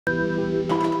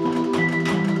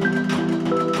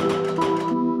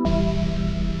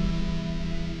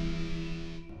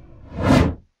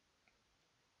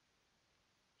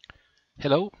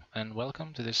Hello and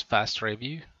welcome to this fast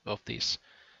review of this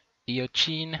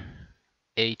Eachine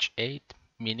H8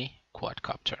 mini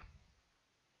quadcopter.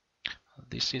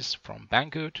 This is from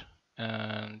Banggood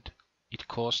and it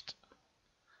cost,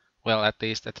 well, at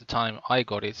least at the time I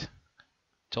got it,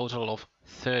 total of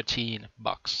 $13.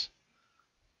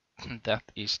 That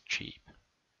is cheap.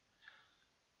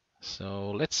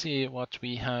 So let's see what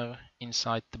we have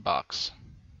inside the box.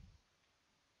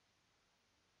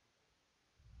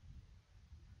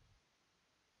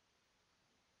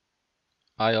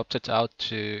 I opted out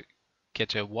to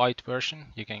get a white version.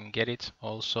 You can get it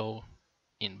also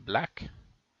in black.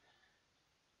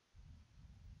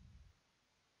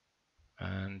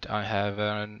 And I have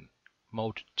a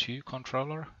Mode 2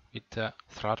 controller with the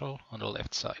throttle on the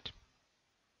left side.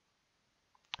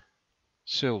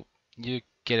 So you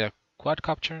get a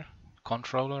quadcopter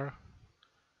controller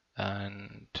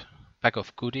and pack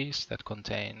of goodies that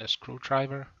contain a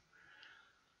screwdriver,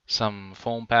 some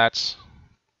foam pads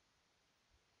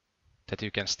that you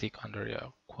can stick under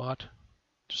your quad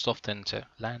to soften the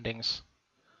landings,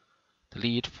 the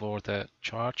lead for the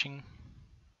charging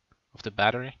of the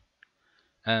battery,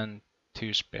 and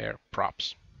 2 spare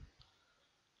props.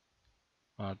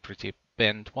 Pretty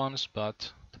bent ones,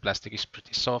 but the plastic is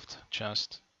pretty soft,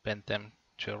 just bend them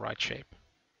to a right shape.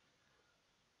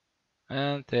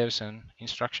 And there's an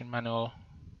instruction manual.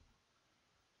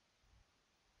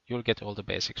 You'll get all the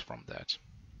basics from that.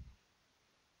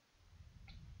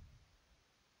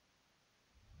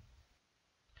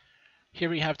 Here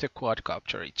we have the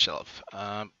quadcopter itself.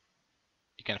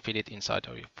 You can fit it inside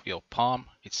of your palm.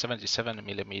 It's 77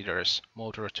 millimeters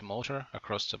motor to motor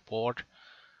across the board.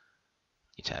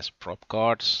 It has prop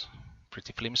guards,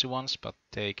 pretty flimsy ones, but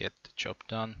they get the job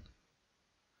done.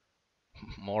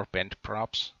 More bent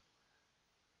props.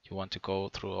 You want to go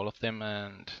through all of them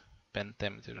and bend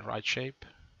them to the right shape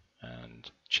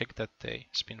and check that they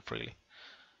spin freely.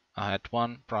 I had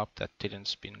one prop that didn't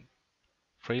spin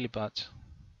freely, but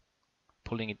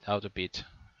pulling it out a bit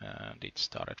and it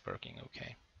started working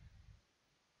okay.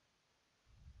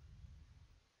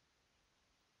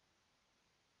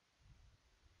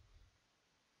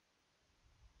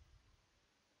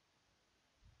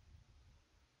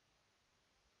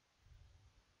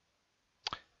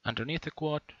 Underneath the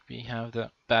quad we have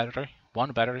the battery,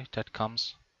 one battery that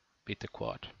comes with the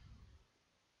quad.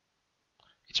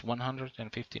 It's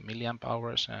 150 milliamp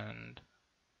hours and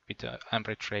with an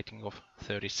amperage rating of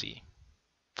 30C.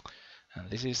 And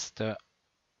this is the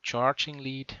charging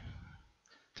lead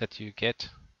that you get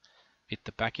with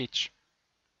the package.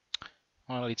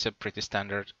 Well, it's a pretty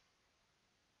standard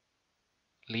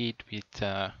lead with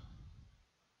a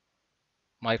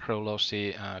micro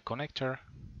lossy connector.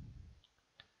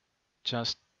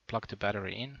 Just plug the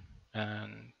battery in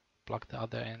and plug the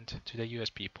other end to the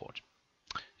USB port.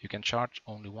 You can charge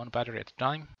only one battery at a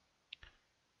time.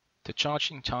 The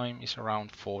charging time is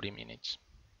around 40 minutes.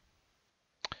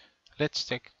 Let's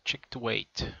check the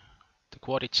weight. The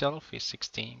quad itself is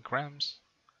 16 grams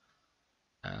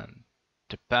and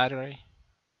the battery,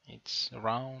 it's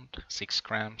around 6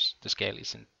 grams. The scale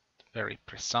isn't very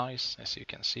precise, as you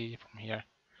can see from here.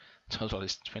 Total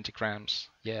is 20 grams.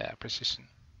 Yeah, precision.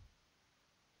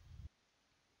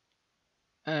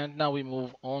 And now we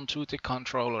move on to the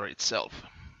controller itself.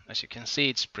 As you can see,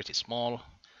 it's pretty small,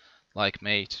 like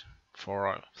made for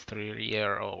a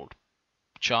 3-year-old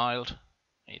child.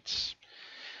 It's,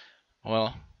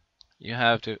 well, you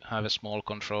have to have a small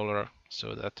controller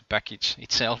so that the package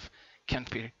itself can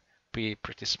be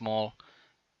pretty small,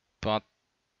 but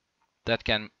that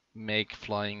can make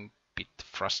flying a bit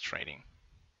frustrating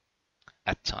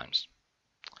at times.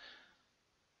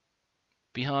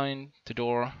 Behind the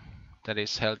door that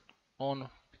is held on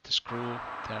with the screw,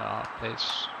 there are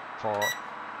places for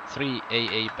 3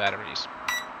 AA batteries.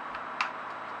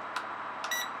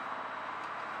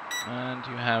 And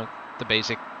you have the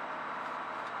basic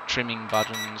trimming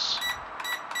buttons,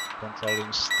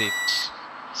 controlling sticks,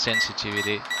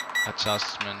 sensitivity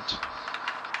adjustment,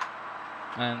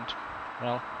 and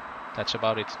well, that's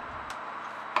about it.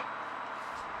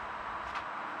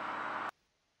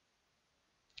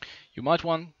 You might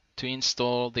want to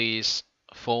install these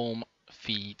foam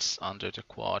feet under the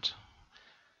quad.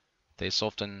 They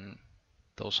soften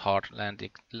those hard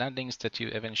landings that you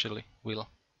eventually will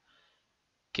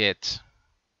get.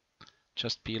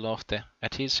 Just peel off the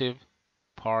adhesive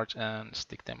part and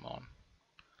stick them on.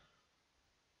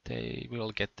 They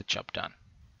will get the job done.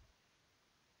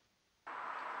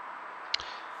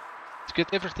 To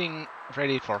get everything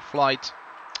ready for flight,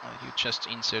 you just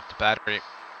insert the battery,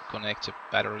 connect the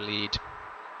battery lead.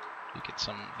 You get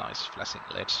some nice flashing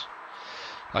LEDs.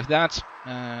 like that,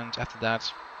 and after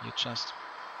that you just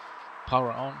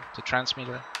power on the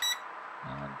transmitter,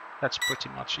 and that's pretty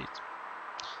much it.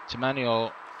 The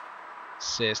manual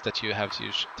says that you have to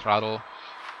use throttle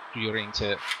during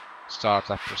the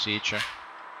startup procedure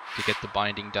to get the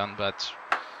binding done, but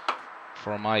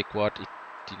for my quad it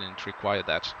didn't require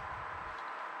that.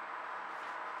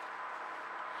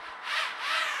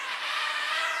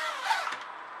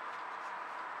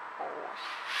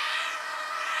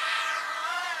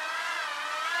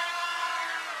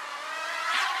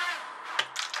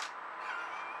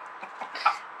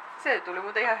 Se tuli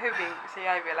muuten ihan hyvin, se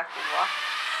jäi vielä kuvaa.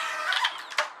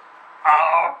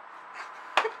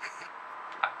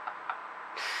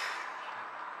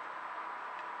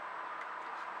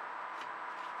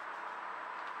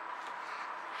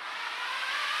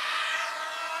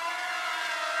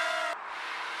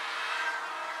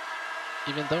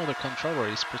 Even though the controller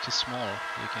is pretty small,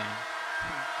 you can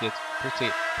get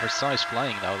pretty precise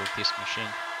flying out of this machine.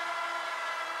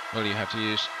 Well, you have to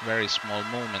use very small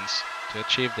movements to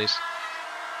achieve this.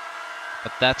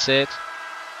 But that's it.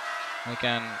 I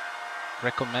can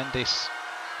recommend this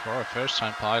for a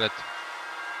first-time pilot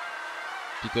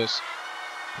because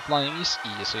the flying is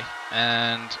easy,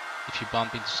 and if you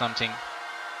bump into something,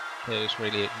 there is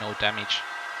really no damage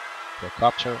to your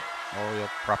copter or your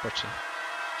property.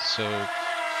 So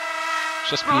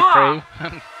just be brave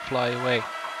and fly away.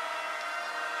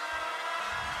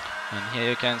 And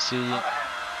here you can see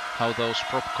how those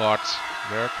prop cards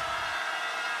work,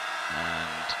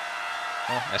 and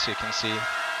well, as you can see,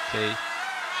 they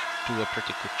do a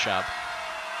pretty good job.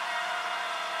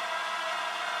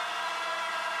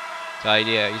 The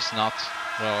idea is not,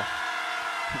 well,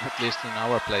 at least in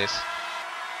our place,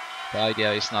 the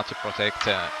idea is not to protect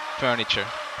furniture,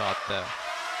 but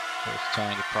those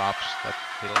tiny props that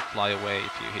will fly away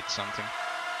if you hit something.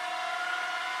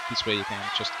 This way you can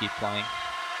just keep flying,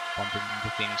 bumping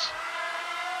into things,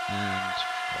 and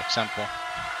for example,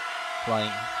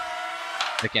 flying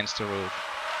against the roof,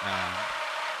 and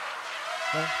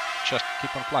well, just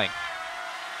keep on flying.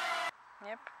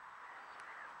 Yep.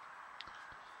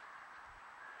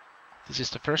 This is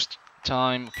the first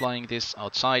time flying this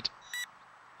outside.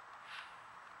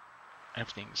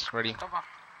 Everything's ready.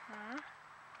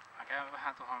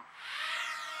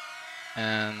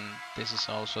 And this is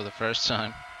also the first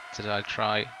time that I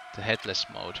try the headless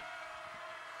mode.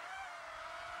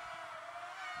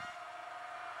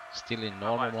 Still in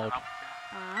normal mode.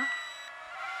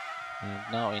 And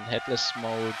now in headless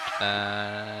mode,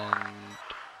 and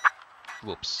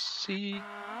whoopsie.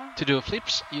 To do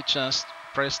flips, you just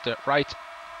press the right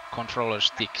controller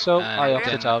stick, so I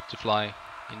opted it out to fly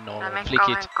in normal. Flick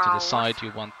it to the side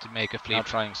you want to make a flip. Now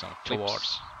trying some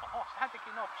flips.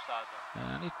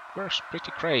 And it works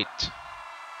pretty great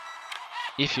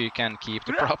if you can keep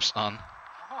the props on.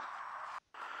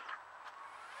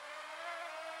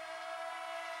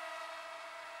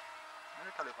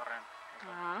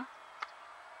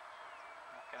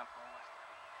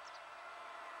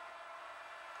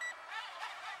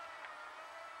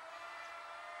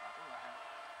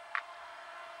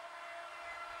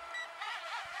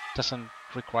 Doesn't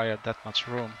require that much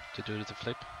room to do the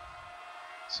flip,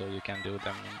 so you can do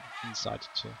them inside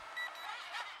too.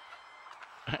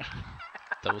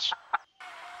 Those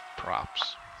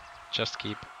props just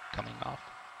keep coming off.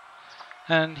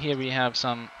 And here we have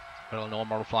some well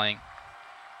normal flying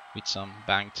with some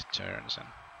banked turns, and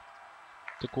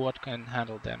the quad can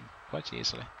handle them quite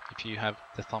easily if you have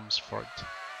the thumbs for it.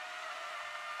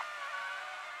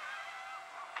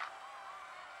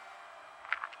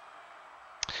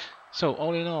 So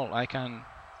all in all, I can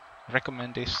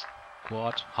recommend this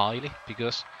quad highly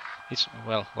because it's,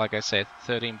 well, like I said,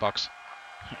 13 bucks.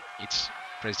 It's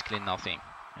basically nothing,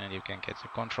 and you can get a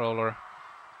controller,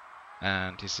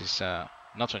 and this is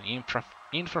not an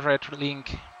infrared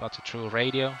link but a true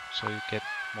radio, so you get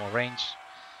more range.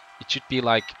 It should be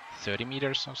like 30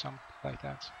 meters or something like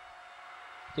that.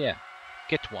 Yeah,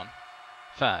 get one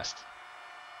fast.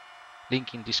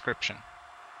 Link in description.